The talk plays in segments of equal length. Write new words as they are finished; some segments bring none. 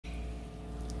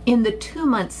In the 2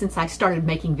 months since I started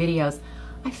making videos,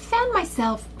 I found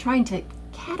myself trying to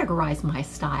categorize my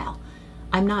style.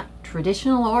 I'm not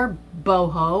traditional or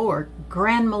boho or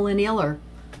grandmillennial or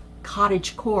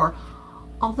cottagecore,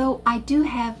 although I do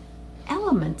have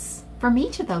elements from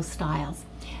each of those styles.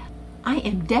 I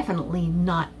am definitely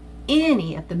not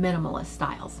any of the minimalist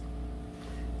styles.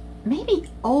 Maybe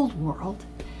old world.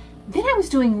 Then I was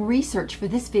doing research for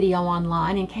this video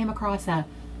online and came across a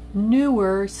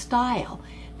newer style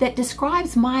that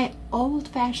describes my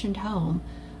old-fashioned home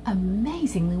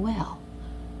amazingly well.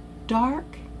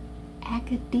 Dark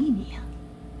academia.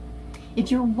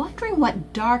 If you're wondering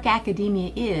what dark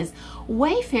academia is,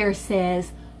 Wayfair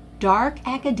says dark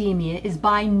academia is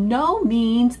by no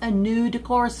means a new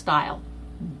decor style,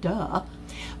 duh,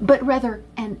 but rather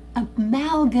an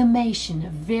amalgamation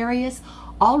of various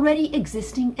already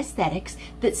existing aesthetics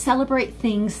that celebrate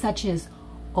things such as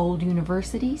old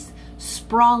universities,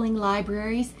 sprawling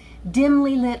libraries,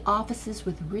 dimly lit offices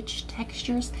with rich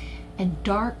textures, and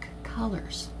dark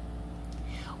colors.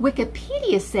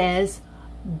 Wikipedia says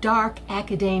dark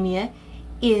academia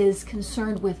is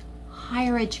concerned with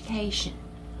higher education,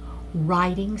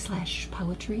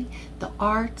 writing/poetry, the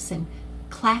arts, and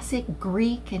classic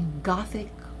Greek and Gothic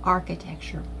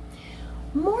architecture.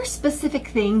 More specific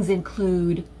things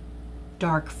include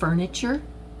dark furniture,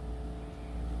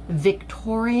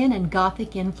 Victorian and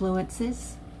Gothic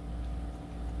influences,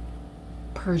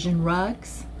 Persian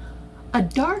rugs, a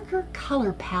darker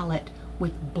color palette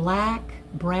with black,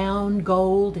 brown,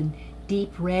 gold, and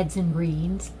deep reds and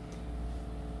greens,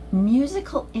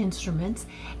 musical instruments,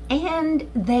 and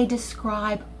they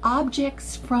describe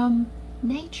objects from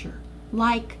nature,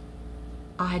 like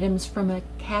items from a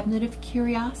cabinet of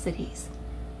curiosities.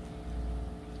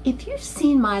 If you've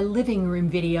seen my living room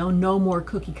video, No More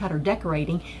Cookie Cutter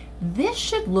Decorating, this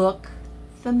should look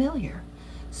familiar.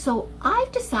 So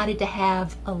I've decided to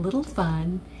have a little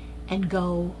fun and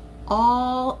go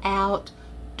all out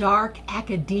dark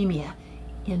academia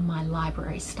in my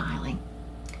library styling.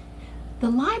 The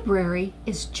library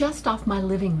is just off my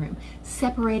living room,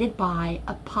 separated by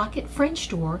a pocket French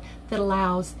door that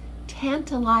allows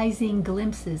tantalizing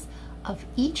glimpses of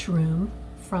each room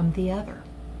from the other.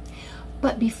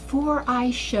 But before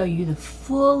I show you the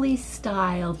fully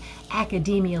styled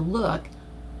academia look,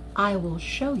 I will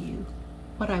show you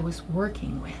what I was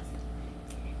working with.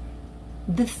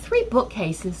 The 3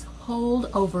 bookcases hold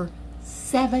over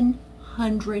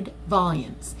 700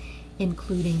 volumes,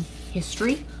 including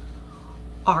history,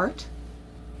 art,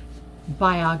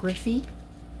 biography,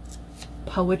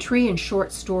 poetry and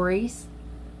short stories,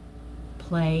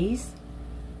 plays,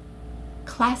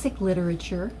 classic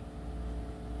literature,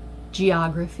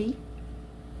 geography,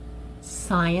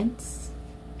 science,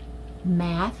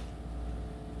 math,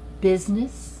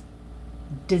 business,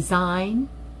 design,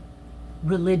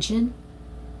 religion,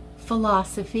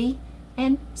 philosophy,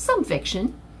 and some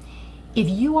fiction. If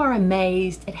you are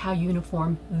amazed at how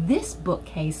uniform this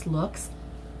bookcase looks,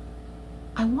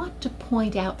 I want to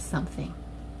point out something.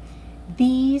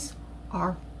 These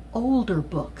are older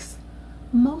books,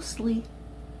 mostly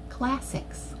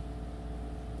classics.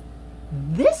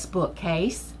 This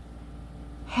bookcase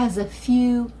has a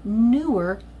few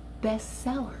newer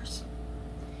bestsellers.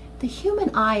 The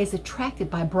human eye is attracted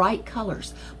by bright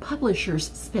colors. Publishers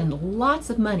spend lots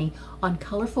of money on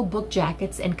colorful book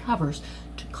jackets and covers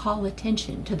to call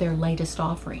attention to their latest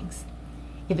offerings.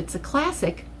 If it's a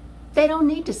classic, they don't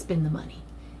need to spend the money.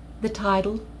 The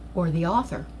title or the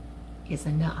author is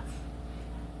enough.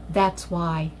 That's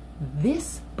why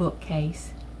this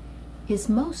bookcase is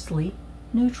mostly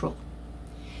neutral.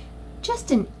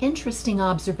 Just an interesting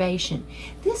observation.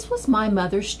 This was my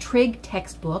mother's trig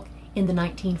textbook in the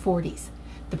 1940s.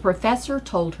 The professor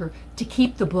told her to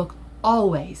keep the book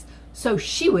always, so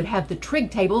she would have the trig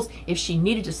tables if she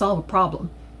needed to solve a problem.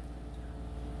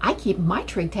 I keep my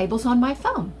trig tables on my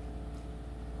phone.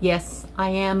 Yes, I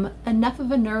am enough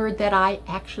of a nerd that I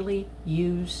actually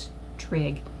use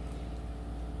trig.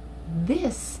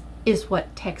 This is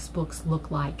what textbooks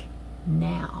look like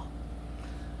now.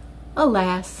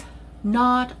 Alas,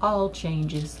 not all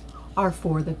changes are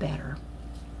for the better.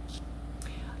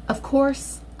 Of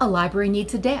course, a library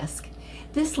needs a desk.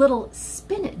 This little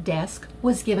spinet desk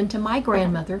was given to my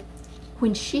grandmother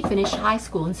when she finished high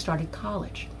school and started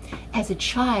college. As a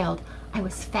child, I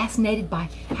was fascinated by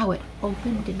how it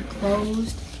opened and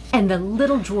closed and the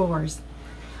little drawers.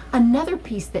 Another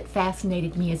piece that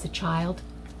fascinated me as a child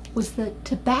was the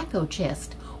tobacco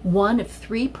chest, one of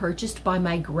 3 purchased by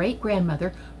my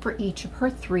great-grandmother for each of her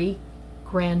 3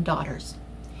 granddaughters.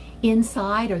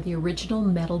 Inside are the original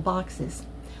metal boxes.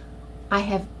 I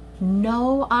have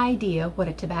no idea what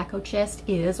a tobacco chest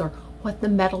is or what the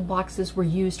metal boxes were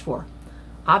used for.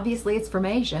 Obviously, it's from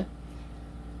Asia.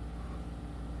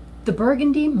 The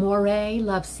burgundy moire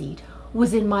love seat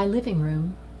was in my living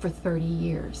room for 30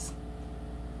 years.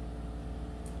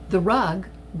 The rug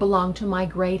belonged to my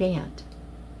great aunt.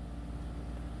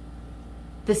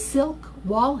 The silk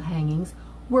wall hangings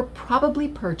were probably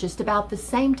purchased about the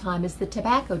same time as the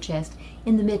tobacco chest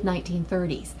in the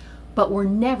mid-1930s, but were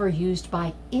never used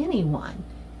by anyone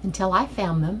until I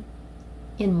found them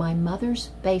in my mother's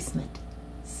basement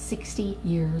 60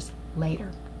 years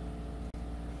later.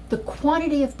 The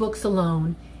quantity of books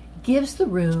alone gives the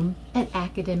room an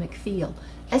academic feel,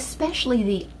 especially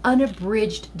the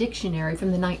unabridged dictionary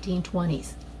from the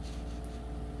 1920s.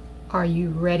 Are you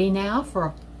ready now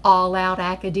for all-out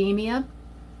academia?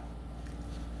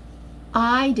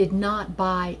 I did not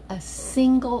buy a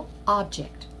single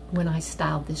object when I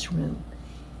styled this room.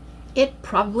 It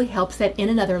probably helps that in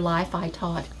another life I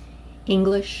taught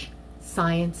English,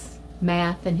 science,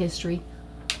 math, and history.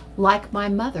 Like my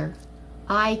mother,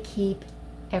 I keep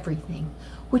everything,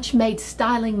 which made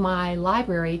styling my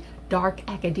library dark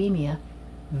academia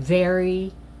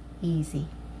very easy.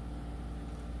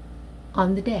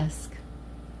 On the desk,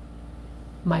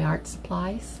 my art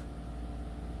supplies,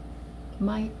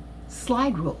 my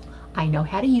slide rule. I know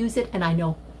how to use it and I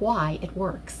know why it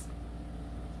works.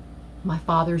 My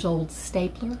father's old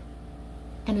stapler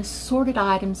and assorted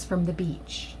items from the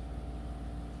beach.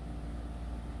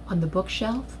 On the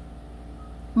bookshelf,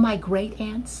 my great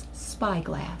aunt's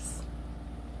spyglass,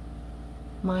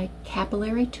 my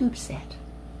capillary tube set.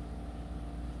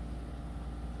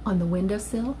 On the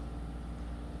windowsill,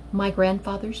 my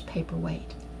grandfather's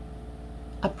paperweight,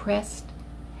 a pressed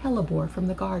hellebore from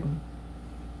the garden,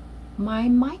 my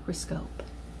microscope.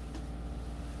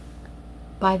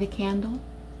 By the candle,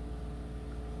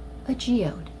 a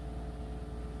geode.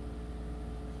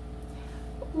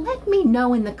 Let me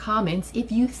know in the comments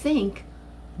if you think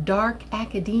dark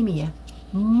academia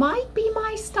might be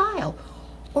my style,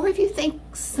 or if you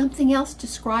think something else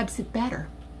describes it better.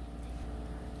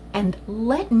 And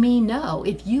let me know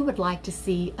if you would like to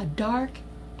see a dark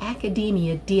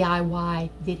academia DIY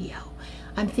video.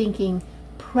 I'm thinking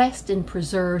pressed and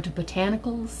preserved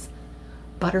botanicals,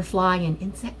 butterfly and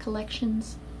insect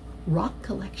collections, rock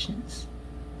collections,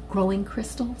 growing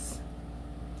crystals,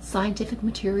 scientific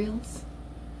materials,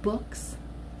 books.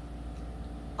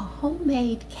 A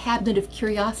homemade cabinet of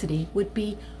curiosity would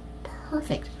be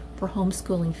perfect for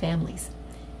homeschooling families.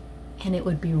 And it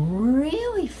would be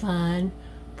really fun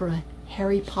for a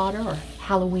Harry Potter or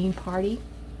Halloween party.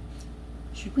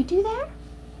 Should we do that?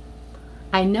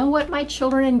 I know what my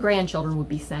children and grandchildren would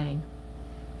be saying.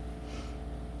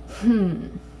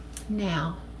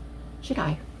 Now, should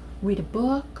I read a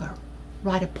book or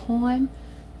write a poem,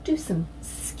 do some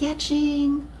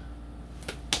sketching,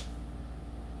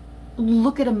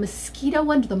 look at a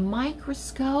mosquito under the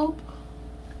microscope,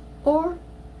 or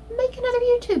make another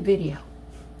YouTube video?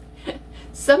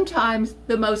 Sometimes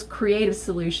the most creative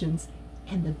solutions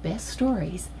and the best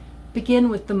stories begin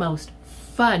with the most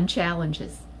fun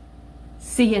challenges.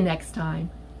 See you next time.